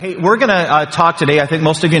Hey, we're going to talk today. I think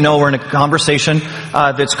most of you know we're in a conversation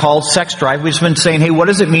that's called Sex Drive. We've just been saying, hey, what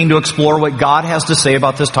does it mean to explore what God has to say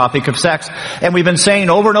about this topic of sex? And we've been saying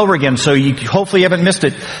over and over again, so you hopefully haven't missed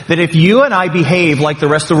it, that if you and I behave like the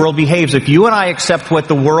rest of the world behaves, if you and I accept what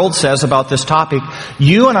the world says about this topic,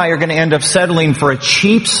 you and I are going to end up settling for a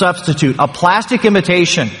cheap substitute, a plastic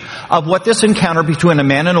imitation of what this encounter between a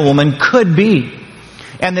man and a woman could be.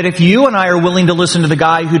 And that if you and I are willing to listen to the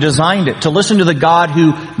guy who designed it, to listen to the God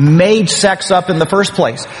who made sex up in the first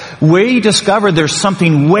place, we discover there's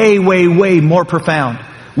something way, way, way more profound,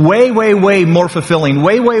 way, way, way more fulfilling,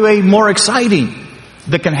 way, way, way more exciting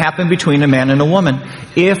that can happen between a man and a woman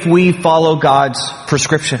if we follow God's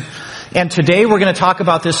prescription. And today we're going to talk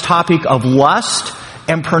about this topic of lust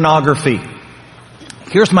and pornography.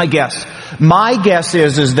 Here's my guess. My guess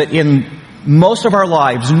is that in most of our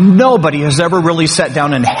lives, nobody has ever really sat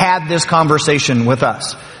down and had this conversation with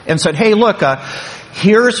us and said, hey, look,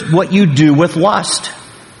 here's what you do with lust.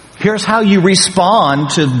 Here's how you respond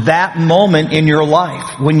to that moment in your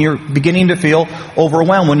life when you're beginning to feel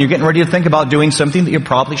overwhelmed, when you're getting ready to think about doing something that you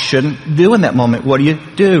probably shouldn't do in that moment. What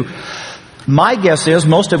do? My guess is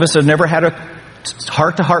most of us have never had a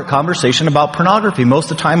heart-to-heart conversation about pornography. Most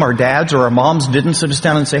of the time our dads or our moms didn't sit us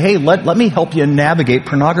down and say, hey, let me help you navigate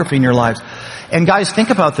pornography in your lives. And guys, think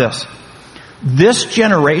about this. This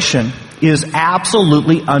generation is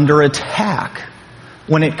absolutely under attack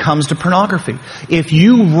when it comes to pornography. If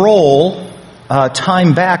you roll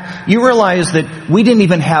time back, you realize that we didn't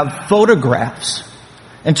even have photographs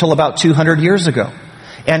until about 200 years ago.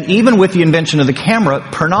 And even with the invention of the camera,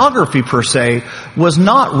 pornography per se was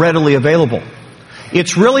not readily available.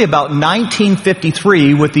 It's really about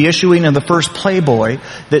 1953 with the issuing of the first Playboy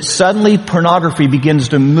that suddenly pornography begins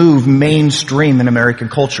to move mainstream in American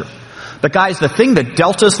culture. But guys, the thing that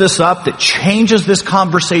dealt us this up, that changes this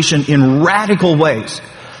conversation in radical ways,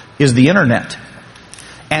 is the internet.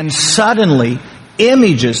 And suddenly,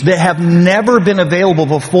 images that have never been available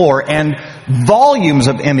before and volumes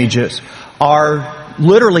of images are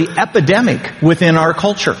literally epidemic within our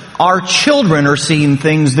culture. Our children are seeing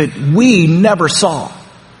things that we never saw.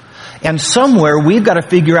 And somewhere we've got to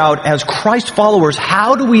figure out as Christ followers,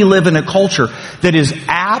 how do we live in a culture that is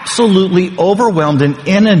absolutely overwhelmed and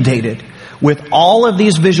inundated with all of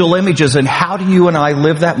these visual images, and how do you and I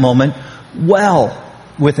live that moment well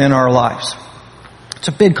within our lives? It's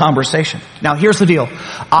a big conversation. Now here's the deal.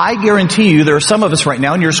 I guarantee you there are some of us right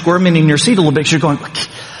now, and you're squirming in your seat a little bit, you're going,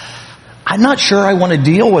 I'm not sure I want to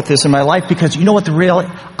deal with this in my life, because you know what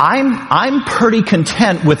I'm pretty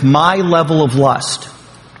content with my level of lust.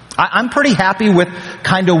 I'm pretty happy with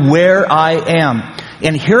kind of where I am.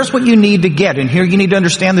 And here's what you need to get, and here you need to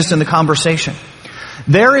understand this in the conversation.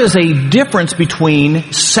 There is a difference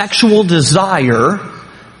between sexual desire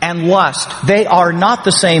and lust. They are not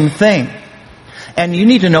the same thing. And you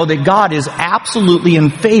need to know that God is absolutely in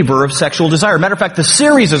favor of sexual desire. Matter of fact, the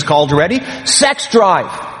series is called, ready? Sex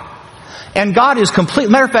Drive. And God is complete.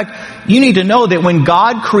 Matter of fact, you need to know that when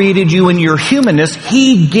God created you in your humanness,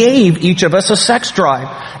 He gave each of us a sex drive.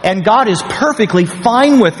 And God is perfectly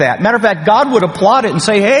fine with that. Matter of fact, God would applaud it and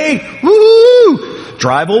say, hey, woo,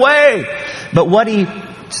 drive away. But what He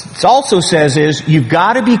also says is, you've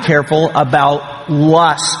got to be careful about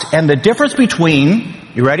lust. And the difference between,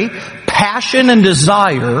 you ready? Passion and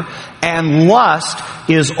desire and lust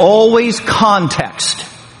is always context.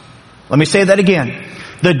 Let me say that again.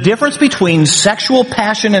 The difference between sexual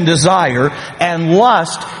passion and desire and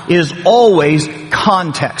lust is always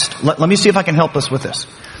context. Let me see if I can help us with this.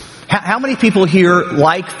 How many people here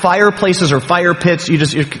like fireplaces or fire pits? You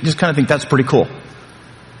just kind of think that's pretty cool.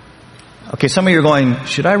 Okay, some of you are going,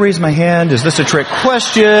 should I raise my hand? Is this a trick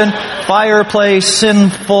question? Fireplace,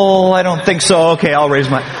 sinful? I don't think so. Okay, I'll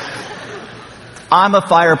raise my... I'm a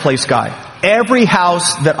fireplace guy. Every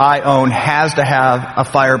house that I own has to have a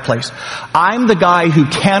fireplace. I'm the guy who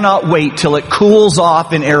cannot wait till it cools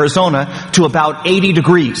off in Arizona to about 80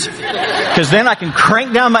 degrees. Because then I can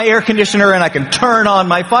crank down my air conditioner and I can turn on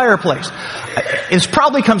my fireplace. It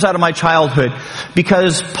probably comes out of my childhood,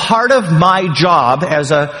 because part of my job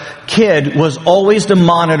as a kid was always to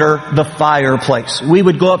monitor the fireplace. We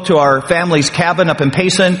would go up to our family's cabin up in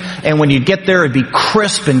Payson, and when you'd get there, it'd be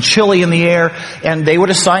crisp and chilly in the air, and they would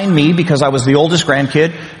assign me, because I was the oldest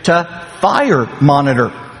grandkid, to fire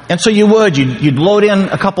monitor. And so you'd load in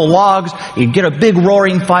a couple logs, you'd get a big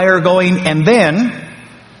roaring fire going, and then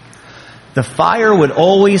the fire would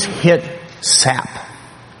always hit sap.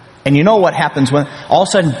 And you know what happens when all of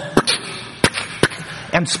a sudden,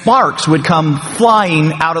 and sparks would come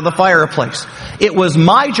flying out of the fireplace. It was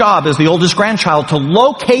my job as the oldest grandchild to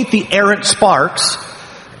locate the errant sparks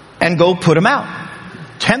and go put them out.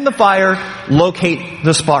 Tend the fire, locate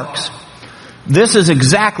the sparks. This is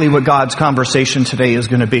exactly what God's conversation today is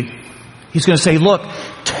going to be. He's going to say, look,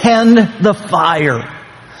 tend the fire.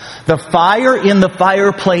 The fire in the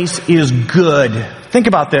fireplace is good. Think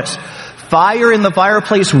about this. Fire in the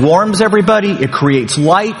fireplace warms everybody. It creates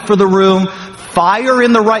light for the room. Fire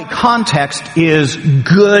in the right context is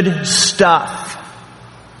good stuff.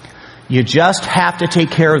 You just have to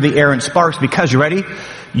take care of the errant sparks because, you ready?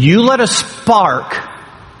 You let a spark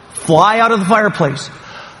fly out of the fireplace.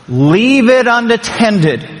 Leave it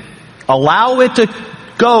unattended. Allow it to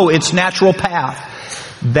go its natural path.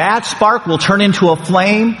 That spark will turn into a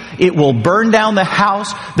flame. It will burn down the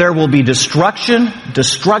house. There will be destruction,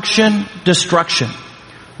 destruction, destruction.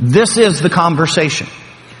 This is the conversation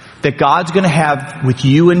that God's going to have with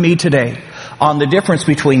you and me today on the difference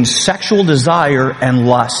between sexual desire and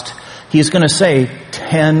lust. He's going to say,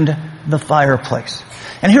 tend the fireplace.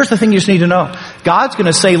 And here's the thing you just need to know. God's going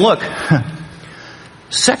to say, look,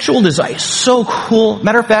 sexual desire is so cool.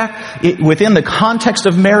 Matter of fact, within the context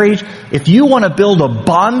of marriage, if you want to build a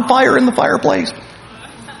bonfire in the fireplace,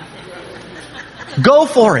 go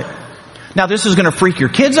for it. Now, this is going to freak your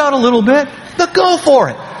kids out a little bit, but go for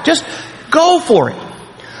it. Just go for it.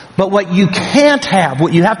 But what you can't have,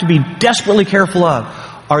 what you have to be desperately careful of,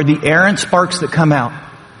 are the errant sparks that come out.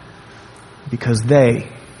 Because they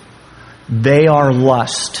are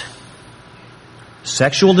lust.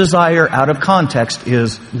 Sexual desire out of context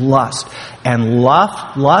is lust. And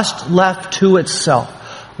lust left to itself,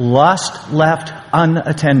 lust left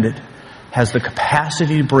unattended, has the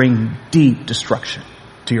capacity to bring deep destruction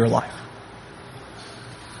to your life.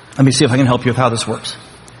 Let me see if I can help you with how this works.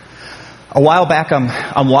 A while back,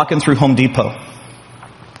 I'm walking through Home Depot.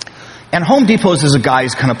 And Home Depot's is a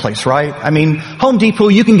guy's kind of place, right? I mean, Home Depot,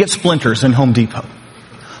 you can get splinters in Home Depot.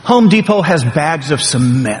 Home Depot has bags of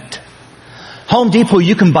cement. Home Depot,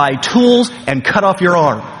 you can buy tools and cut off your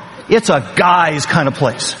arm. It's a guy's kind of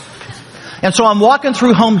place. And so I'm walking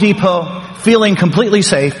through Home Depot, feeling completely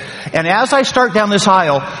safe. And as I start down this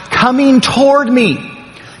aisle, coming toward me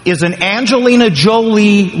is an Angelina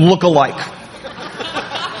Jolie lookalike.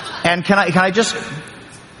 And can I just...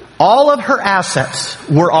 all of her assets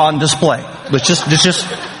were on display. Let's just,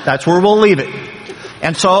 that's where we'll leave it.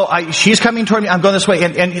 And so she's coming toward me. I'm going this way.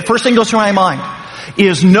 And the first thing goes through my mind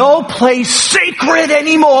is no place sacred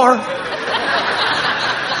anymore.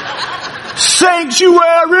 Sanctuary!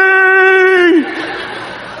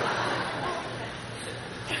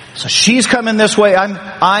 So she's coming this way.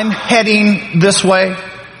 I'm heading this way.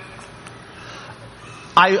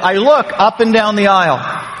 I look up and down the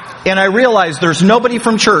aisle. And I realize there's nobody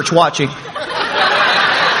from church watching.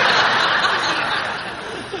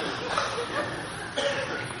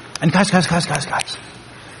 And guys.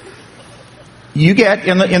 You get,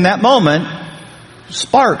 in that moment,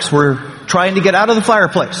 sparks were trying to get out of the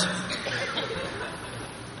fireplace.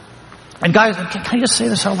 And guys, can I just say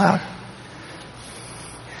this out loud?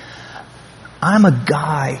 I'm a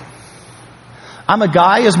guy. I'm a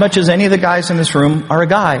guy as much as any of the guys in this room are a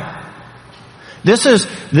guy. This is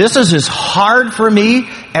as hard for me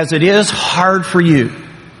as it is hard for you.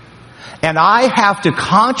 And I have to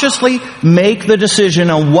consciously make the decision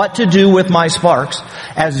on what to do with my sparks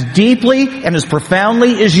as deeply and as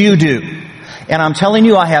profoundly as you do. And I'm telling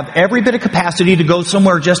you, I have every bit of capacity to go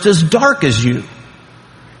somewhere just as dark as you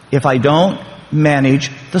if I don't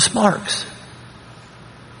manage the sparks.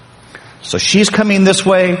 So she's coming this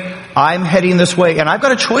way, I'm heading this way, and I've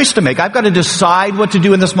got a choice to make. I've got to decide what to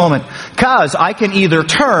do in this moment. Because I can either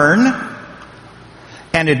turn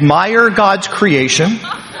and admire God's creation,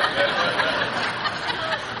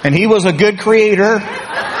 and He was a good creator,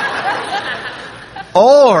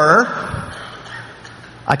 or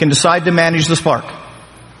I can decide to manage the spark.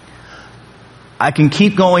 I can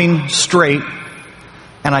keep going straight,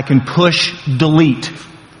 and I can push delete.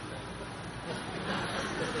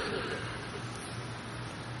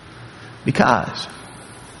 Because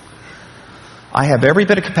I have every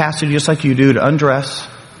bit of capacity, just like you do, to undress,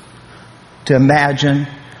 to imagine,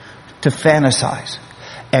 to fantasize.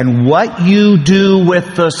 And what you do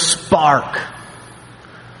with the spark,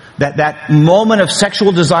 that moment of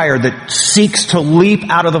sexual desire that seeks to leap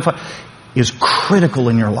out of the fire, is critical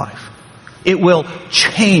in your life. It will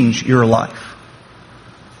change your life.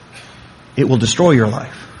 It will destroy your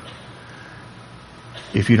life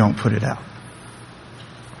if you don't put it out.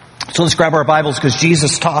 So let's grab our Bibles because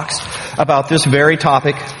Jesus talks about this very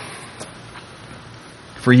topic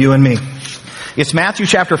for you and me. It's Matthew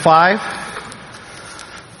chapter 5.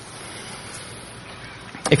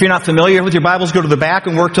 If you're not familiar with your Bibles, go to the back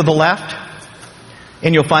and work to the left.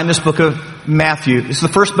 And you'll find this book of Matthew. It's the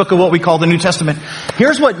first book of what we call the New Testament.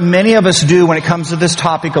 Here's what many of us do when it comes to this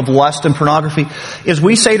topic of lust and pornography, is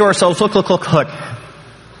we say to ourselves, look.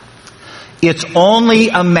 It's only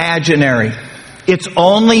imaginary. It's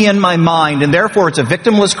only in my mind, and therefore it's a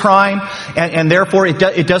victimless crime, and therefore it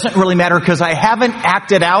doesn't really matter because I haven't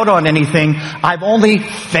acted out on anything. I've only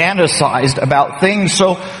fantasized about things,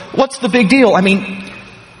 so what's the big deal? I mean,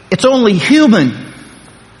 it's only human.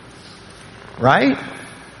 Right?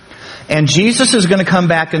 And Jesus is going to come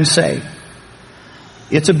back and say,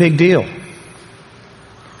 it's a big deal.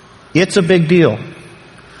 It's a big deal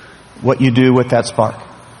what you do with that spark.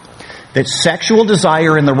 That sexual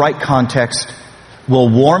desire in the right context will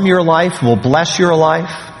warm your life, will bless your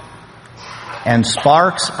life, and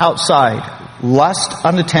sparks outside, lust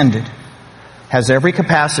unattended, has every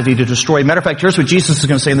capacity to destroy. Matter of fact, here's what Jesus is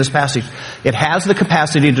going to say in this passage. It has the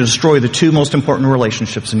capacity to destroy the two most important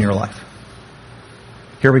relationships in your life.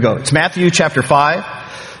 Here we go. It's Matthew chapter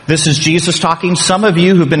 5. This is Jesus talking. Some of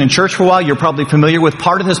you who've been in church for a while, you're probably familiar with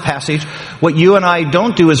part of this passage. What you and I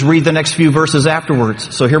don't do is read the next few verses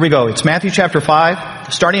afterwards. So here we go. It's Matthew chapter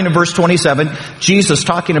 5, starting in verse 27. Jesus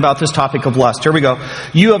talking about this topic of lust. Here we go.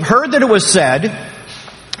 You have heard that it was said,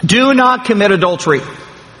 do not commit adultery.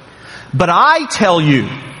 But I tell you,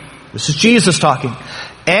 this is Jesus talking,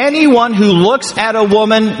 anyone who looks at a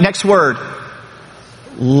woman, next word,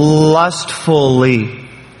 lustfully.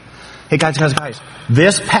 Hey guys,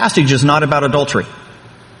 this passage is not about adultery.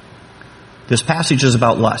 This passage is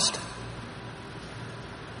about lust.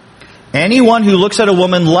 Anyone who looks at a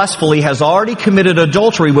woman lustfully has already committed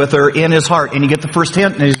adultery with her in his heart. And you get the first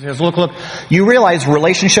hint, and he says, look. You realize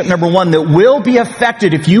relationship number one that will be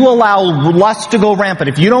affected if you allow lust to go rampant.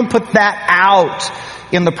 If you don't put that out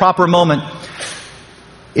in the proper moment,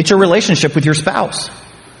 it's your relationship with your spouse.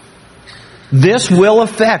 This will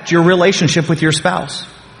affect your relationship with your spouse.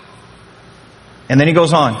 And then he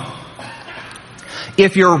goes on.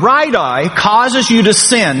 If your right eye causes you to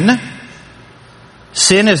sin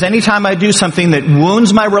is any time I do something that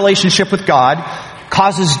wounds my relationship with God,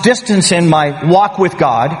 causes distance in my walk with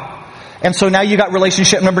God. And so now you got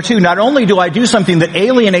relationship number two. Not only do I do something that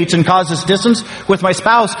alienates and causes distance with my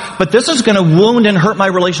spouse, but this is going to wound and hurt my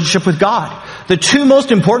relationship with God. The two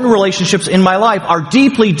most important relationships in my life are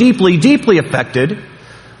deeply, deeply, deeply affected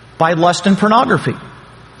by lust and pornography.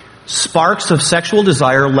 Sparks of sexual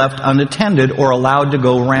desire left unattended or allowed to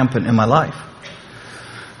go rampant in my life.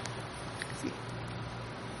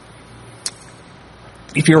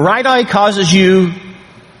 If your right eye causes you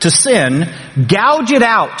to sin, gouge it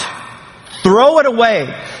out. Throw it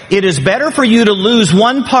away. It is better for you to lose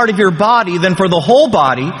one part of your body than for the whole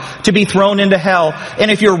body to be thrown into hell.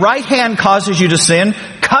 And if your right hand causes you to sin,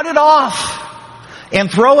 cut it off and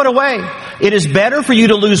throw it away. It is better for you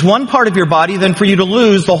to lose one part of your body than for you to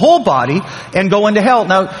lose the whole body and go into hell.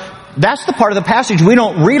 Now, that's the part of the passage we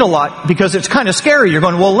don't read a lot because it's kind of scary. You're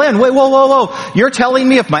going, well, Lynn, wait, whoa. You're telling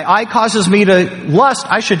me if my eye causes me to lust,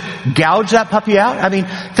 I should gouge that puppy out? I mean,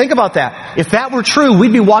 think about that. If that were true,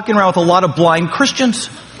 we'd be walking around with a lot of blind Christians.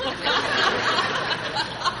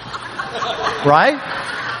 Right?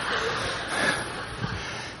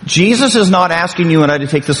 Jesus is not asking you and I to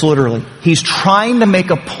take this literally. He's trying to make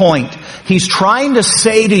a point. He's trying to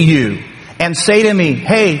say to you and say to me,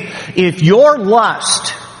 hey, if your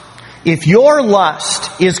lust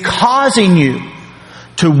is causing you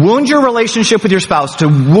to wound your relationship with your spouse, to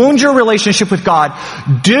wound your relationship with God,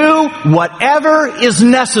 do whatever is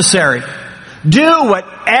necessary. Do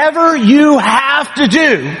whatever you have to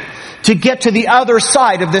do to get to the other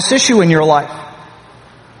side of this issue in your life.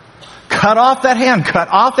 Cut off that hand,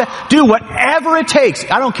 do whatever it takes.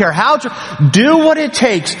 I don't care how, do what it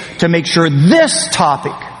takes to make sure this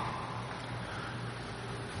topic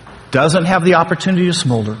doesn't have the opportunity to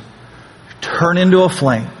smolder, turn into a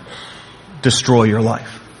flame, destroy your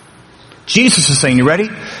life. Jesus is saying, you ready?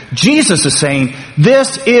 Jesus is saying,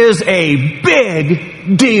 this is a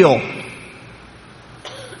big deal.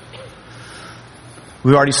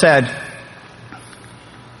 We already said,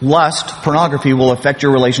 lust, pornography will affect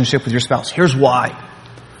your relationship with your spouse. Here's why.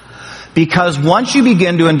 Because once you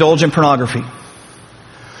begin to indulge in pornography,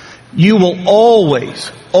 you will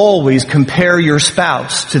always compare your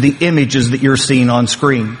spouse to the images that you're seeing on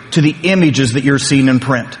screen, to the images that you're seeing in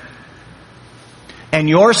print. And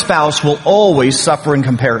your spouse will always suffer in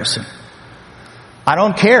comparison. I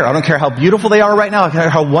don't care how beautiful they are right now. I don't care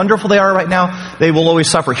how wonderful they are right now. They will always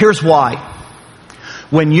suffer. Here's why.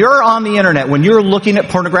 When you're on the internet, when you're looking at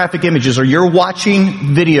pornographic images or you're watching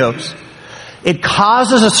videos, it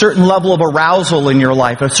causes a certain level of arousal in your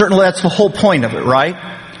life. That's the whole point of it, right?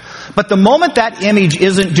 But the moment that image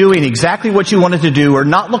isn't doing exactly what you want it to do or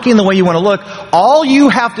not looking the way you want to look, all you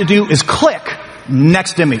have to do is click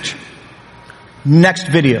next image, next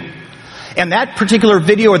video. And that particular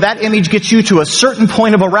video or that image gets you to a certain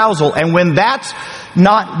point of arousal. And when that's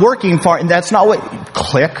not working for, and that's not what,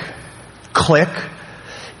 click.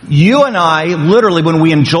 You and I, literally, when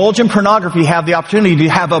we indulge in pornography, have the opportunity to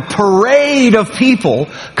have a parade of people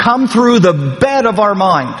come through the bed of our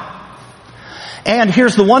mind. And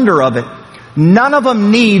here's the wonder of it. None of them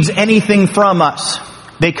needs anything from us.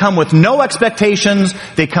 They come with no expectations.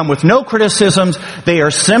 They come with no criticisms. They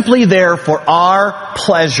are simply there for our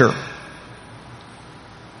pleasure.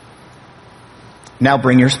 Now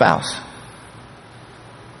bring your spouse.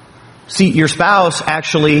 See, your spouse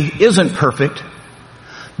actually isn't perfect,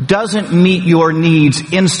 doesn't meet your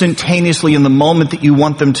needs instantaneously in the moment that you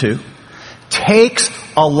want them to, takes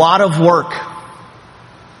a lot of work.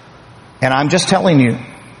 And I'm just telling you,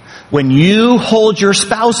 when you hold your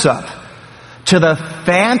spouse up to the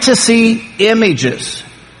fantasy images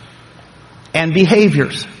and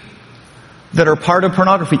behaviors that are part of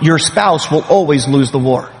pornography, your spouse will always lose the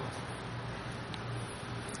war.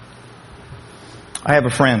 I have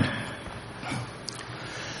a friend.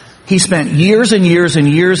 He spent years and years and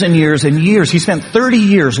years and years and years. He spent 30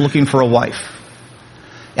 years looking for a wife.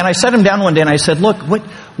 And I sat him down one day and I said, look,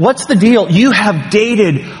 what's the deal? You have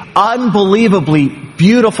dated unbelievably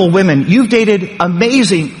beautiful women. You've dated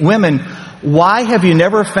amazing women. Why have you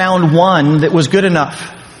never found one that was good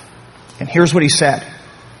enough? And here's what he said.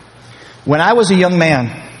 When I was a young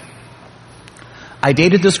man, I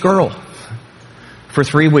dated this girl for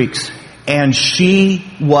 3 weeks. And she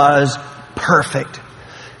was perfect.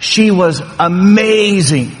 She was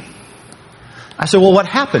amazing. I said, well, what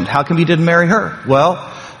happened? How come you didn't marry her? Well,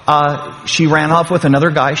 she ran off with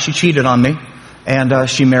another guy. She cheated on me. And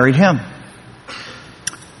she married him.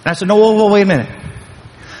 And I said, no, whoa, wait a minute.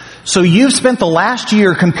 So you've spent the last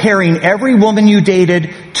year comparing every woman you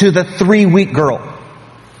dated to the 3-week girl.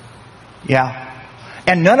 Yeah.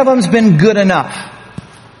 And none of them's been good enough.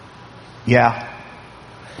 Yeah.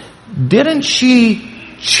 Didn't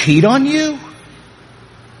she cheat on you?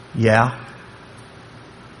 Yeah.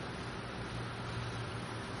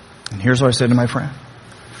 And here's what I said to my friend.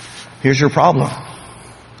 Here's your problem.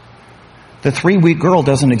 The 3-week girl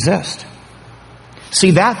doesn't exist.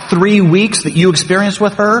 See, that 3 weeks that you experienced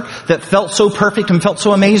with her that felt so perfect and felt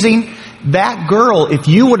so amazing, that girl, if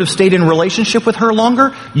you would have stayed in a relationship with her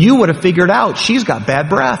longer, you would have figured out she's got bad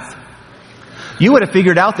breath. You would have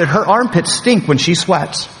figured out that her armpits stink when she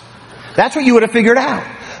sweats. That's what you would have figured out.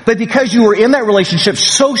 But because you were in that relationship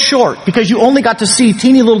so short, because you only got to see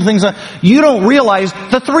teeny little things, you don't realize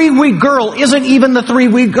the 3-week girl isn't even the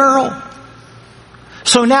 3-week girl.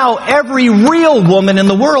 So now every real woman in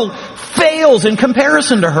the world fails in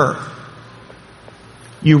comparison to her.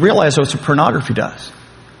 You realize what pornography does.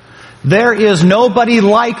 There is nobody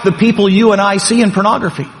like the people you and I see in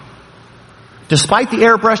pornography. Despite the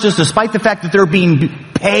airbrushes, despite the fact that they're being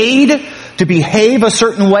paid to behave a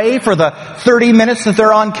certain way for the 30 minutes that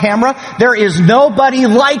they're on camera, there is nobody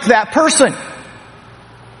like that person.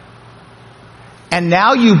 And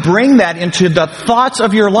now you bring that into the thoughts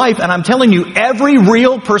of your life, and I'm telling you, every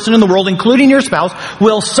real person in the world, including your spouse,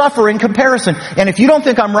 will suffer in comparison. And if you don't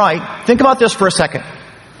think I'm right, think about this for a second.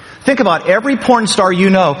 Think about every porn star you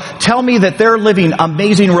know. Tell me that they're living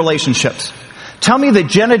amazing relationships. Tell me that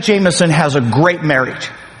Jenna Jameson has a great marriage.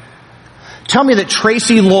 Tell me that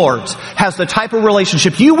Tracy Lords has the type of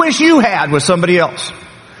relationship you wish you had with somebody else.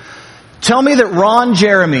 Tell me that Ron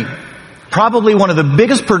Jeremy, probably one of the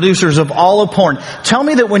biggest producers of all of porn, tell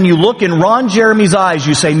me that when you look in Ron Jeremy's eyes,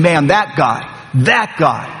 you say, man, that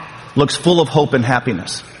guy looks full of hope and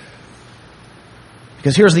happiness.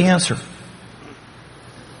 Because here's the answer.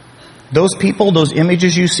 Those people, those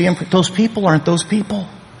images you see, those people aren't those people.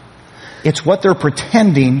 It's what they're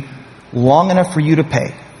pretending long enough for you to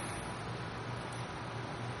pay.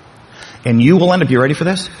 And you will end up, you ready for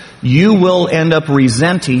this? You will end up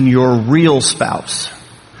resenting your real spouse.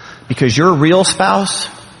 Because your real spouse,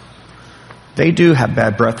 they do have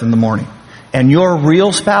bad breath in the morning. And your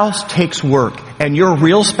real spouse takes work. And your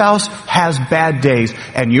real spouse has bad days.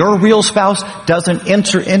 And your real spouse doesn't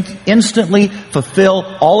instantly fulfill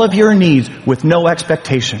all of your needs with no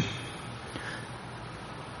expectation.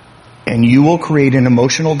 And you will create an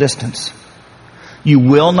emotional distance. You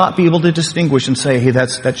will not be able to distinguish and say, hey,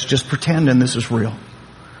 that's just pretend and this is real.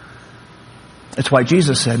 That's why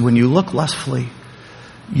Jesus said, when you look lustfully,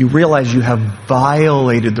 you realize you have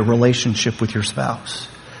violated the relationship with your spouse.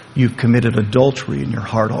 You've committed adultery in your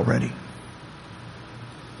heart already.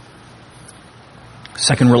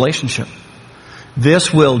 Second relationship.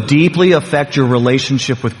 This will deeply affect your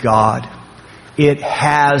relationship with God. It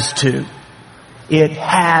has to. It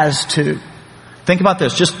has to. Think about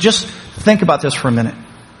this. Just think about this for a minute.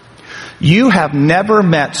 You have never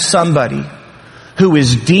met somebody who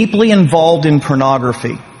is deeply involved in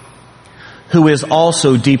pornography who is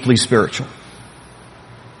also deeply spiritual.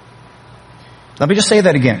 Let me just say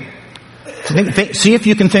that again. See if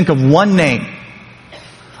you can think of one name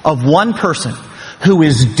of one person who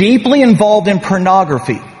is deeply involved in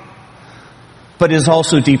pornography but is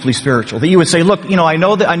also deeply spiritual. That you would say, look, I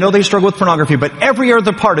know they struggle with pornography, but every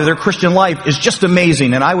other part of their Christian life is just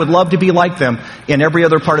amazing, and I would love to be like them in every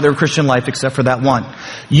other part of their Christian life except for that one.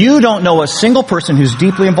 You don't know a single person who's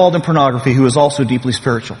deeply involved in pornography who is also deeply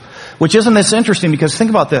spiritual. Which isn't this interesting, because think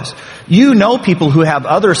about this. You know people who have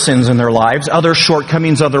other sins in their lives, other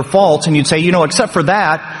shortcomings, other faults, and you'd say, except for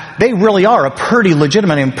that, they really are a pretty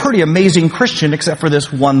legitimate and pretty amazing Christian except for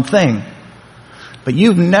this one thing. But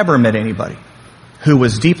you've never met anybody who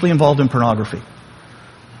was deeply involved in pornography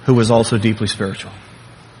who was also deeply spiritual.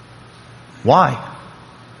 Why?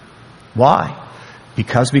 Why?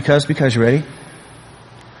 Because, you ready?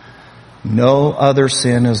 No other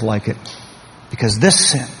sin is like it. Because this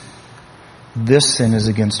sin is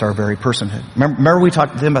against our very personhood. Remember we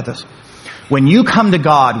talked about this. When you come to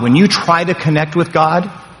God, when you try to connect with God,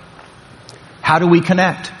 how do we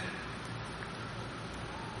connect?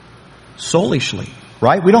 Soulishly,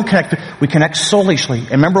 right? We don't connect, we connect soulishly.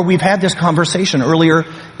 And remember, we've had this conversation earlier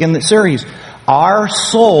in the series. Our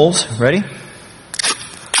souls, ready?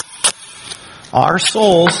 Our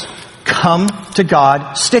souls come to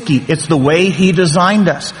God sticky. It's the way He designed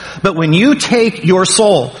us. But when you take your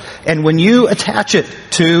soul and when you attach it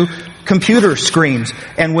to computer screens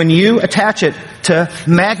and when you attach it to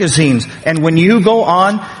magazines and when you go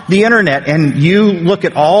on the internet and you look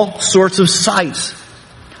at all sorts of sites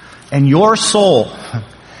and your soul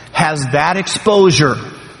has that exposure,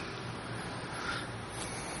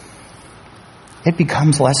 it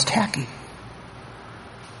becomes less tacky.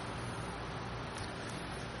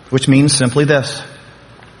 Which means simply this.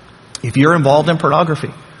 If you're involved in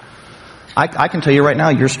pornography, I can tell you right now,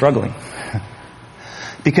 you're struggling.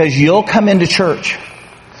 Because you'll come into church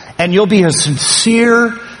and you'll be as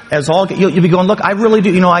sincere as all, you'll be going, look, I really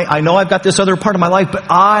do, I know I've got this other part of my life, but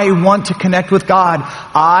I want to connect with God.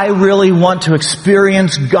 I really want to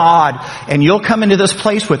experience God. And you'll come into this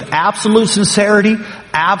place with absolute sincerity,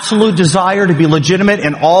 absolute desire to be legitimate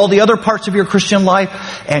in all the other parts of your Christian life,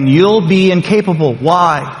 and you'll be incapable.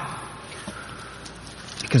 Why?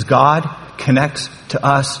 Because God connects to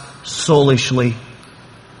us soulishly.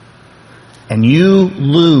 And you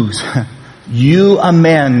lose, you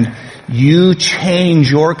amend, you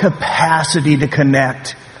change your capacity to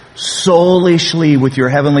connect soulishly with your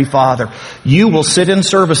Heavenly Father. You will sit in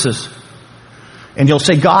services and you'll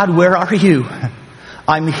say, God, where are you?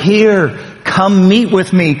 I'm here. Come meet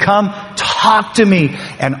with me. Come talk to me.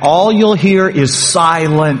 And all you'll hear is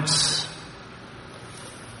silence.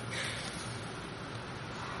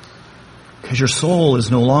 Because your soul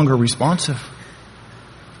is no longer responsive.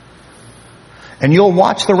 And you'll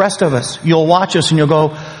watch the rest of us. You'll watch us and you'll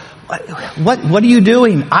go, what are you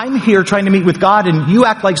doing? I'm here trying to meet with God and you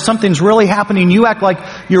act like something's really happening. You act like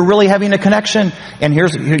you're really having a connection. And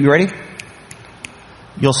you ready?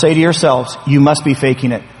 You'll say to yourselves, you must be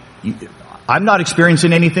faking it. I'm not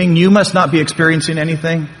experiencing anything. You must not be experiencing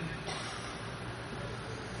anything.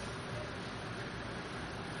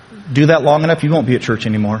 Do that long enough, you won't be at church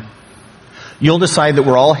anymore. You'll decide that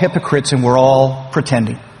we're all hypocrites and we're all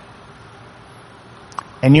pretending.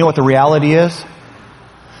 And you know what the reality is?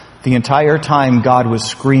 The entire time God was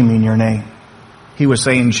screaming your name. He was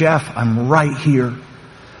saying, Jeff, I'm right here.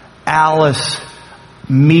 Alice,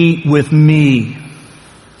 meet with me.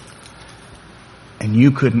 And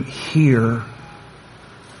you couldn't hear.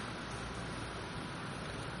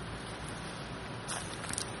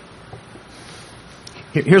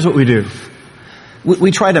 Here's what we do.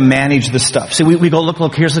 We try to manage this stuff. See, we go,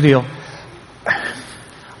 look, here's the deal.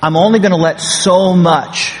 I'm only going to let so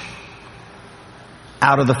much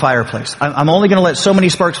out of the fireplace. I'm only going to let so many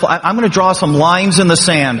sparks fly. I'm going to draw some lines in the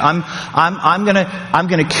sand. I'm going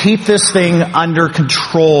to keep this thing under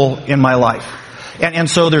control in my life. And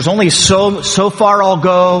so there's only so far I'll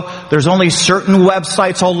go. There's only certain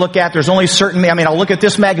websites I'll look at. There's only certain, I'll look at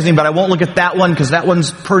this magazine, but I won't look at that one because that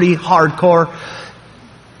one's pretty hardcore.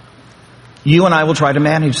 You and I will try to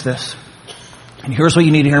manage this. And here's what you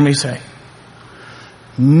need to hear me say.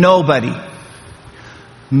 Nobody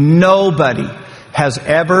has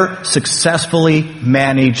ever successfully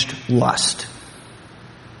managed lust.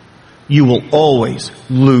 You will always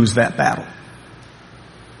lose that battle.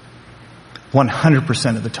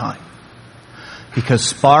 100% of the time. Because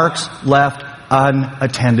sparks left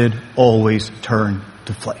unattended always turn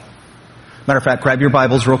to flame. Matter of fact, grab your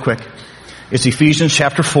Bibles real quick. It's Ephesians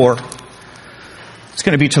chapter 4. It's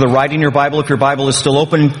going to be to the right in your Bible if your Bible is still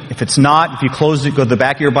open. If it's not, if you close it, go to the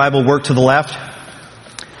back of your Bible, work to the left.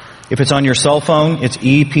 If it's on your cell phone, it's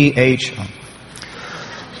EPH.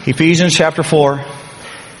 Ephesians chapter 4.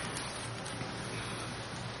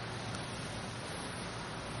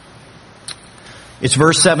 It's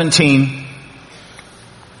verse 17.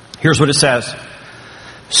 Here's what it says.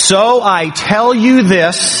 So I tell you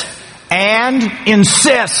this and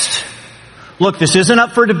insist. Look, this isn't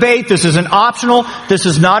up for debate. This isn't optional. This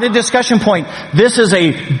is not a discussion point. This is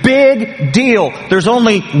a big deal. There's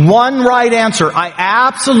only one right answer. I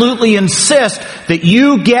absolutely insist that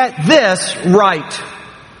you get this right.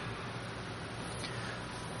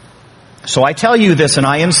 So I tell you this, and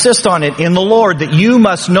I insist on it in the Lord, that you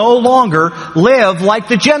must no longer live like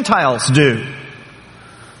the Gentiles do.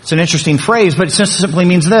 It's an interesting phrase, but it just simply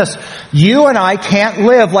means this. You and I can't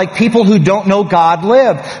live like people who don't know God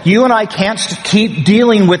live. You and I can't keep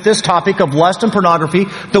dealing with this topic of lust and pornography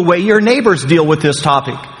the way your neighbors deal with this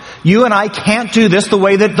topic. You and I can't do this the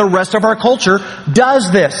way that the rest of our culture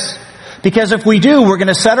does this. Because if we do, we're going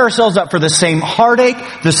to set ourselves up for the same heartache,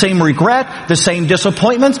 the same regret, the same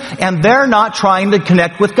disappointments, and they're not trying to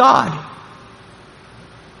connect with God.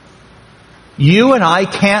 You and I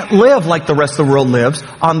can't live like the rest of the world lives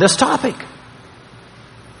on this topic.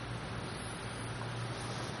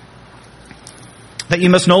 That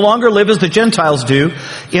you must no longer live as the Gentiles do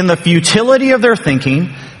in the futility of their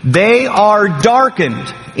thinking. They are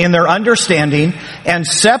darkened in their understanding and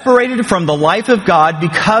separated from the life of God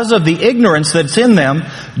because of the ignorance that's in them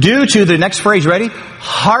due to, the next phrase, ready?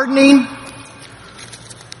 Hardening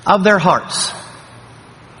of their hearts.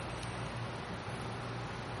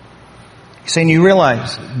 He's saying, you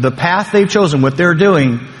realize the path they've chosen, what they're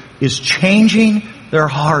doing, is changing their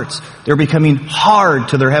hearts. They're becoming hard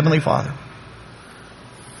to their Heavenly Father.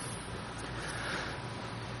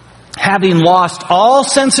 Having lost all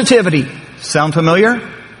sensitivity. Sound familiar?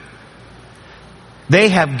 They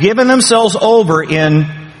have given themselves over in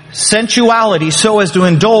sensuality so as to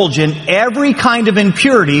indulge in every kind of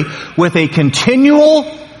impurity with a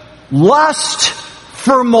continual lust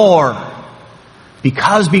for more.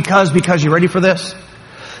 Because, you ready for this?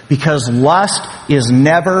 Because lust is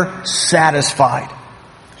never satisfied.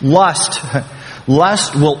 Lust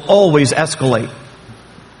will always escalate.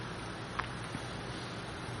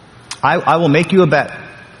 I will make you a bet.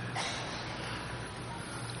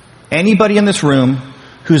 Anybody in this room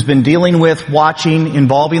who's been dealing with, watching,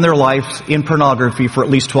 involving their life in pornography for at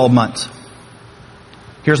least 12 months.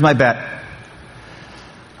 Here's my bet.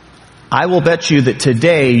 I will bet you that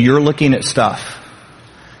today you're looking at stuff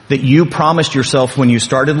that you promised yourself when you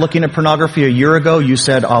started looking at pornography a year ago. You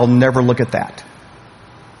said, I'll never look at that.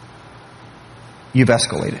 You've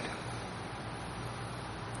escalated.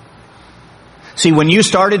 See, when you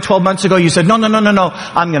started 12 months ago, you said, no.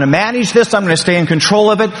 I'm going to manage this. I'm going to stay in control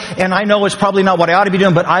of it. And I know it's probably not what I ought to be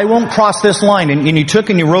doing, but I won't cross this line. And you took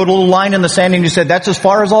and you wrote a little line in the sand and you said, that's as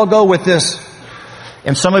far as I'll go with this.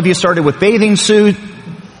 And some of you started with bathing suit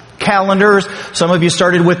calendars. Some of you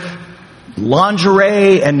started with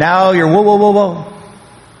lingerie, and now you're whoa.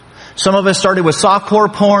 Some of us started with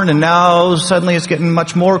softcore porn, and now suddenly it's getting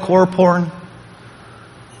much more core porn.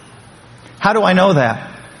 How do I know that?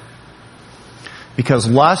 Because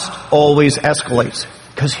lust always escalates.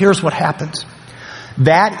 Because here's what happens.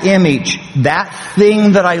 That image, that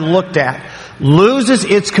thing that I looked at, loses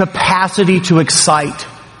its capacity to excite.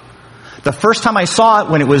 The first time I saw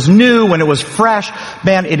it, when it was new, when it was fresh,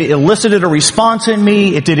 man, it elicited a response in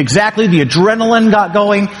me. It did exactly, the adrenaline got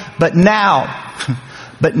going. But now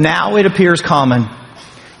it appears common.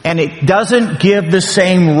 And it doesn't give the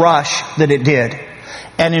same rush that it did.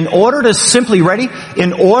 And in order to simply get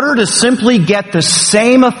the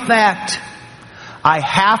same effect, I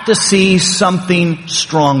have to see something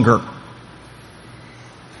stronger.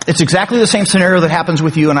 It's exactly the same scenario that happens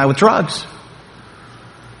with you and I with drugs.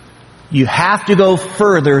 You have to go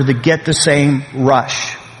further to get the same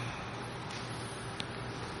rush.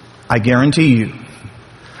 I guarantee you,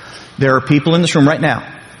 there are people in this room right now,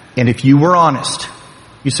 and if you were honest,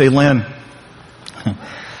 you say, Lynn,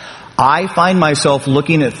 I find myself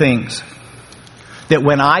looking at things that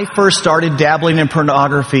when I first started dabbling in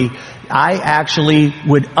pornography, I actually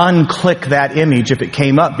would unclick that image if it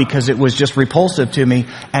came up because it was just repulsive to me,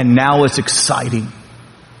 and now it's exciting.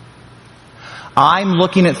 I'm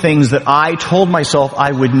looking at things that I told myself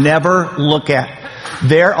I would never look at.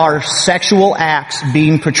 There are sexual acts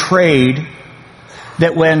being portrayed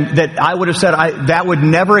that I would have said, that would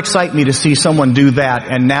never excite me to see someone do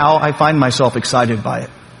that. And now I find myself excited by it.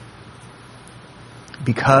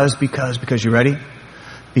 Because you ready?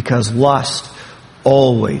 Because lust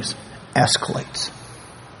always escalates.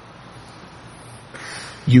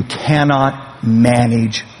 You cannot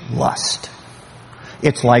manage lust.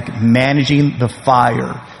 It's like managing the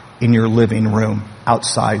fire in your living room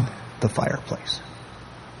outside the fireplace.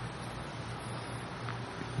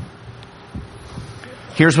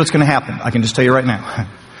 Here's what's going to happen. I can just tell you right now.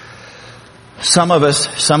 Some of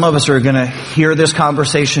us are going to hear this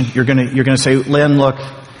conversation. You're going to say, Lynn, look,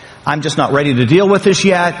 I'm just not ready to deal with this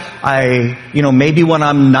yet. Maybe when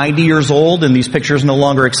I'm 90 years old and these pictures no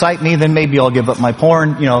longer excite me, then maybe I'll give up my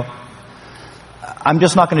porn. I'm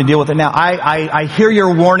just not going to deal with it now. I hear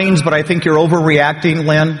your warnings, but I think you're overreacting,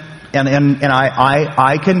 Lynn, and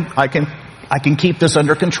I can keep this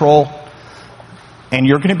under control. And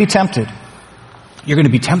you're going to be tempted. You're going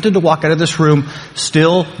to be tempted to walk out of this room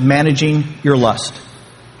still managing your lust.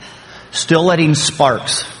 Still letting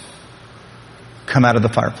sparks come out of the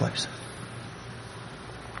fireplace.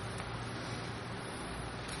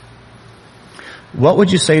 What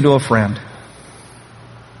would you say to a friend?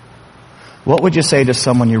 What would you say to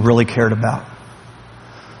someone you really cared about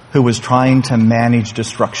who was trying to manage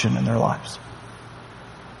destruction in their lives?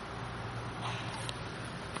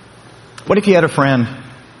 What if you had a friend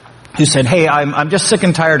who said, hey, I'm just sick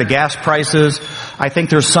and tired of gas prices. I think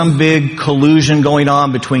there's some big collusion going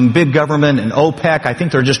on between big government and OPEC. I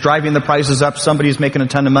think they're just driving the prices up. Somebody's making a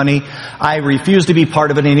ton of money. I refuse to be part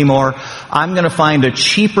of it anymore. I'm going to find a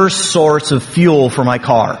cheaper source of fuel for my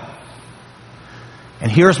car. And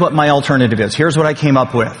here's what my alternative is. Here's what I came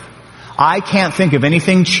up with. I can't think of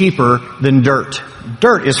anything cheaper than dirt.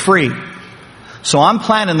 Dirt is free. So I'm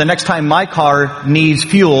planning the next time my car needs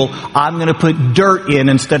fuel, I'm going to put dirt in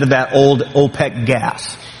instead of that old OPEC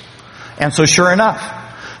gas. And so sure enough,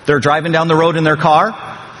 they're driving down the road in their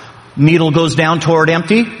car. Needle goes down toward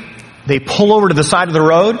empty. They pull over to the side of the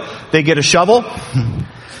road. They get a shovel.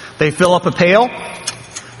 They fill up a pail.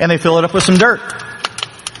 And they fill it up with some dirt.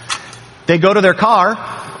 They go to their car.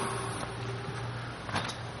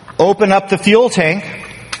 Open up the fuel tank.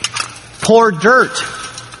 Pour dirt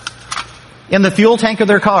in the fuel tank of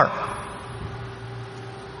their car.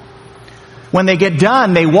 When they get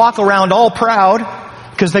done, they walk around all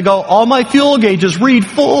proud because they go, all my fuel gauges read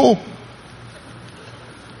full.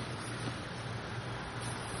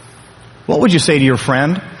 What would you say to your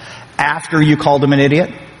friend after you called him an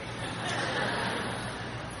idiot?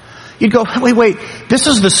 You'd go, wait, this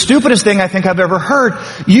is the stupidest thing I think I've ever heard.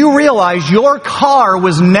 You realize your car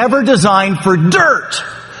was never designed for dirt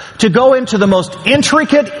to go into the most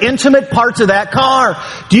intricate, intimate parts of that car.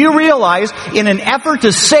 Do you realize in an effort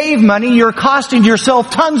to save money, you're costing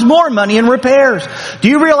yourself tons more money in repairs? Do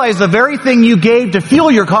you realize the very thing you gave to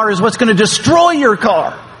fuel your car is what's going to destroy your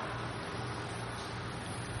car?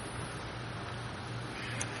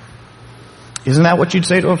 Isn't that what you'd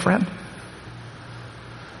say to a friend?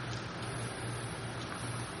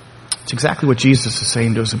 It's exactly what Jesus is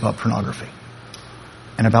saying to us about pornography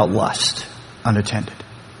and about lust unattended.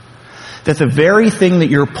 That the very thing that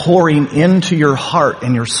you're pouring into your heart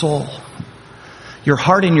and your soul, your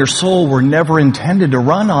heart and your soul were never intended to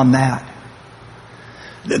run on that.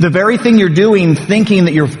 The very thing you're doing, thinking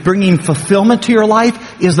that you're bringing fulfillment to your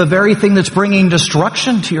life, is the very thing that's bringing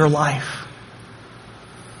destruction to your life.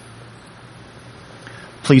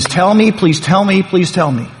 Please tell me, please tell me, please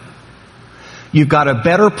tell me. You've got a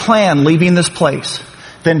better plan leaving this place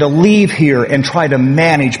than to leave here and try to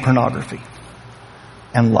manage pornography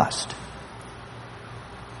and lust.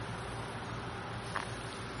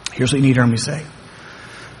 Here's what you need to hear me say.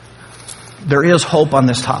 There is hope on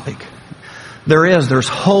this topic. There's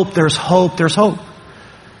hope, there's hope, there's hope.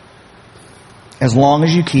 As long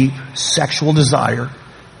as you keep sexual desire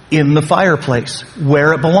in the fireplace,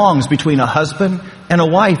 where it belongs, between a husband and a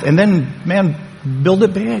wife. And then, man, build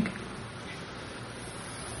it big.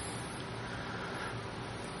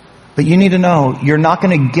 But you need to know, you're not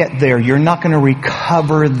going to get there. You're not going to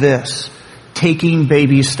recover this taking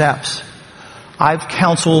baby steps. I've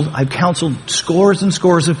counseled scores and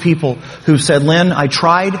scores of people who've said, Lynn, I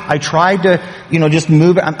tried to, just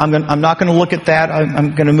move it. I'm not going to look at that.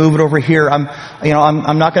 I'm going to move it over here. I'm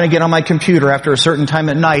not going to get on my computer after a certain time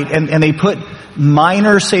at night. And they put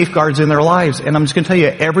minor safeguards in their lives. And I'm just going to tell you,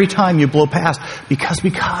 every time you blow past, because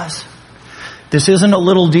this isn't a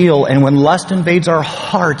little deal. And when lust invades our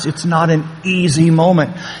hearts, it's not an easy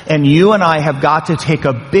moment. And you and I have got to take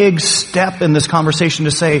a big step in this conversation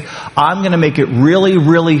to say, I'm going to make it really,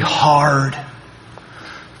 really hard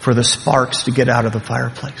for the sparks to get out of the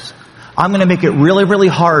fireplace. I'm going to make it really, really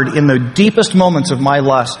hard in the deepest moments of my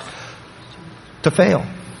lust to fail.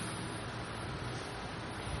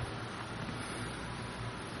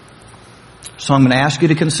 So I'm going to ask you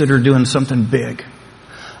to consider doing something big.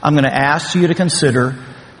 I'm going to ask you to consider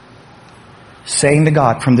saying to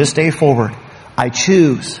God, from this day forward, I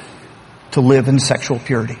choose to live in sexual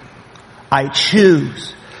purity. I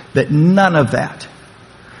choose that none of that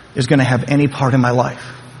is going to have any part in my life.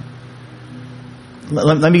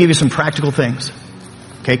 Let me give you some practical things.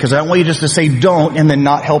 Okay, because I don't want you just to say don't and then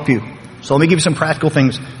not help you. So let me give you some practical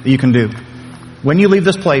things that you can do. When you leave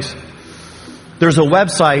this place, there's a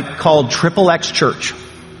website called XXX Church.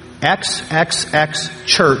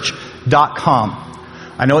 XXXchurch.com.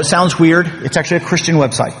 I know it sounds weird. It's actually a Christian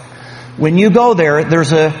website. When you go there,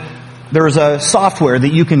 there's a software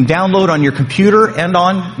that you can download on your computer and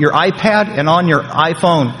on your iPad and on your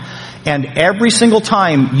iPhone. And every single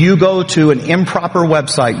time you go to an improper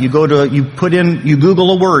website, you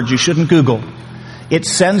Google a word you shouldn't Google, it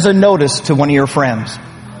sends a notice to one of your friends.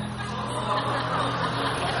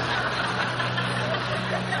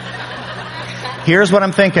 Here's what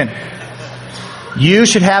I'm thinking. You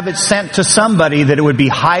should have it sent to somebody that it would be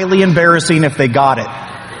highly embarrassing if they got it.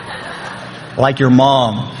 Like your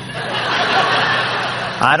mom.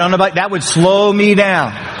 I don't know about, that would slow me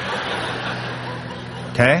down.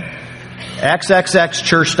 Okay?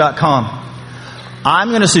 XXXchurch.com. I'm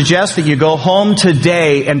going to suggest that you go home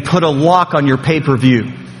today and put a lock on your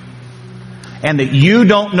pay-per-view. And that you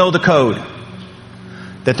don't know the code.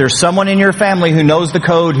 That there's someone in your family who knows the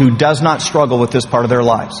code who does not struggle with this part of their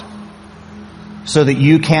lives. So that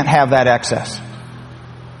you can't have that access.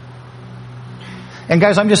 And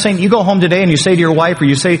guys, I'm just saying, you go home today and you say to your wife, or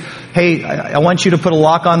you say, hey, I want you to put a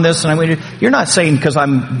lock on this, and you're not saying because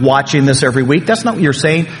I'm watching this every week. That's not what you're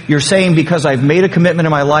saying. You're saying because I've made a commitment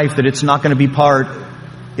in my life that it's not going to be part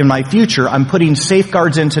in my future. I'm putting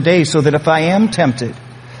safeguards in today so that if I am tempted,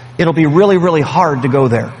 it'll be really, really hard to go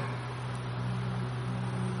there.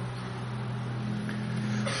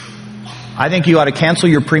 I think you ought to cancel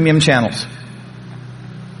your premium channels.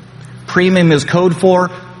 Premium is code for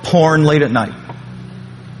porn late at night.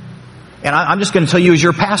 And I'm just going to tell you as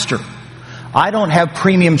your pastor, I don't have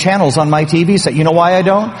premium channels on my TV set. You know why I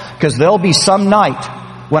don't? Because there'll be some night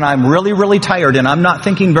when I'm really, really tired and I'm not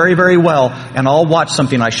thinking very, very well, and I'll watch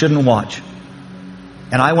something I shouldn't watch.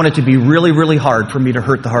 And I want it to be really, really hard for me to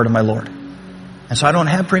hurt the heart of my Lord. And so I don't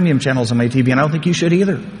have premium channels on my TV, and I don't think you should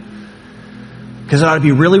either. Because it ought to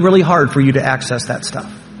be really, really hard for you to access that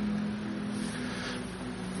stuff.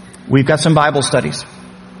 We've got some Bible studies.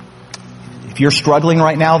 If you're struggling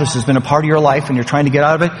right now, this has been a part of your life and you're trying to get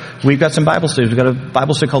out of it, we've got some Bible studies. We've got a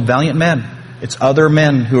Bible study called Valiant Men. It's other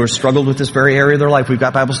men who have struggled with this very area of their life. We've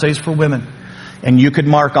got Bible studies for women. And you could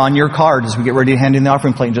mark on your card as we get ready to hand in the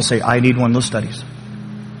offering plate and just say, I need one of those studies.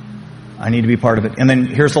 I need to be part of it. And then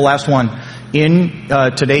here's the last one.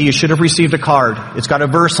 Today you should have received a card. It's got a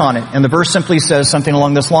verse on it. And the verse simply says something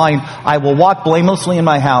along this line. I will walk blamelessly in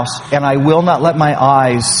my house, and I will not let my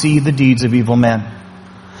eyes see the deeds of evil men.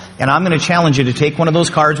 And I'm going to challenge you to take one of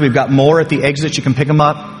those cards. We've got more at the exit. You can pick them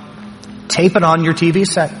up. Tape it on your TV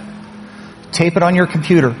set. Tape it on your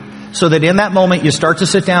computer. So that in that moment you start to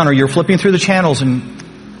sit down, or you're flipping through the channels, and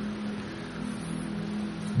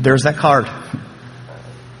there's that card.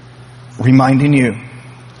 Reminding you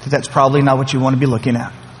that that's probably not what you want to be looking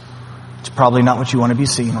at. It's probably not what you want to be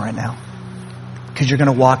seeing right now. Because you're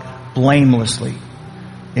going to walk blamelessly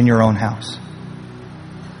in your own house.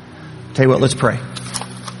 Tell you what, let's pray.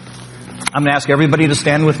 I'm going to ask everybody to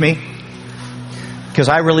stand with me, because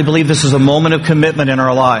I really believe this is a moment of commitment in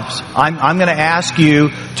our lives. I'm going to ask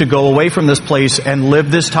you to go away from this place and live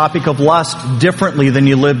this topic of lust differently than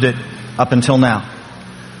you lived it up until now.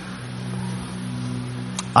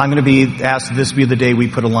 I'm going to be asked this be the day we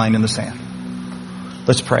put a line in the sand.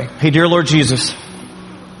 Let's pray. Hey, dear Lord Jesus,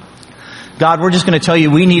 God, we're just going to tell you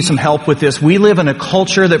we need some help with this. We live in a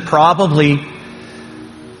culture that probably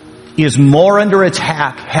is more under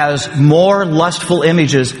attack, has more lustful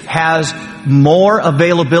images, has more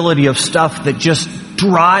availability of stuff that just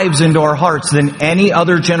drives into our hearts than any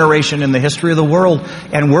other generation in the history of the world.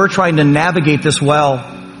 And we're trying to navigate this well.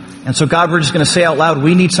 And so, God, we're just going to say out loud,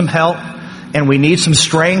 we need some help, and we need some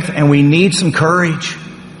strength, and we need some courage.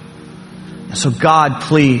 And so, God,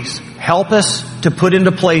 please help us to put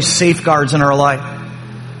into place safeguards in our life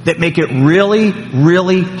that make it really,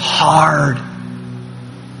 really hard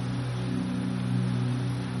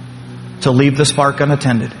to leave the spark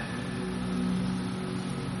unattended.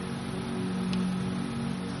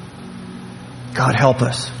 God, help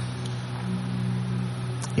us.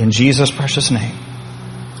 In Jesus' precious name,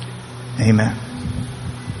 amen.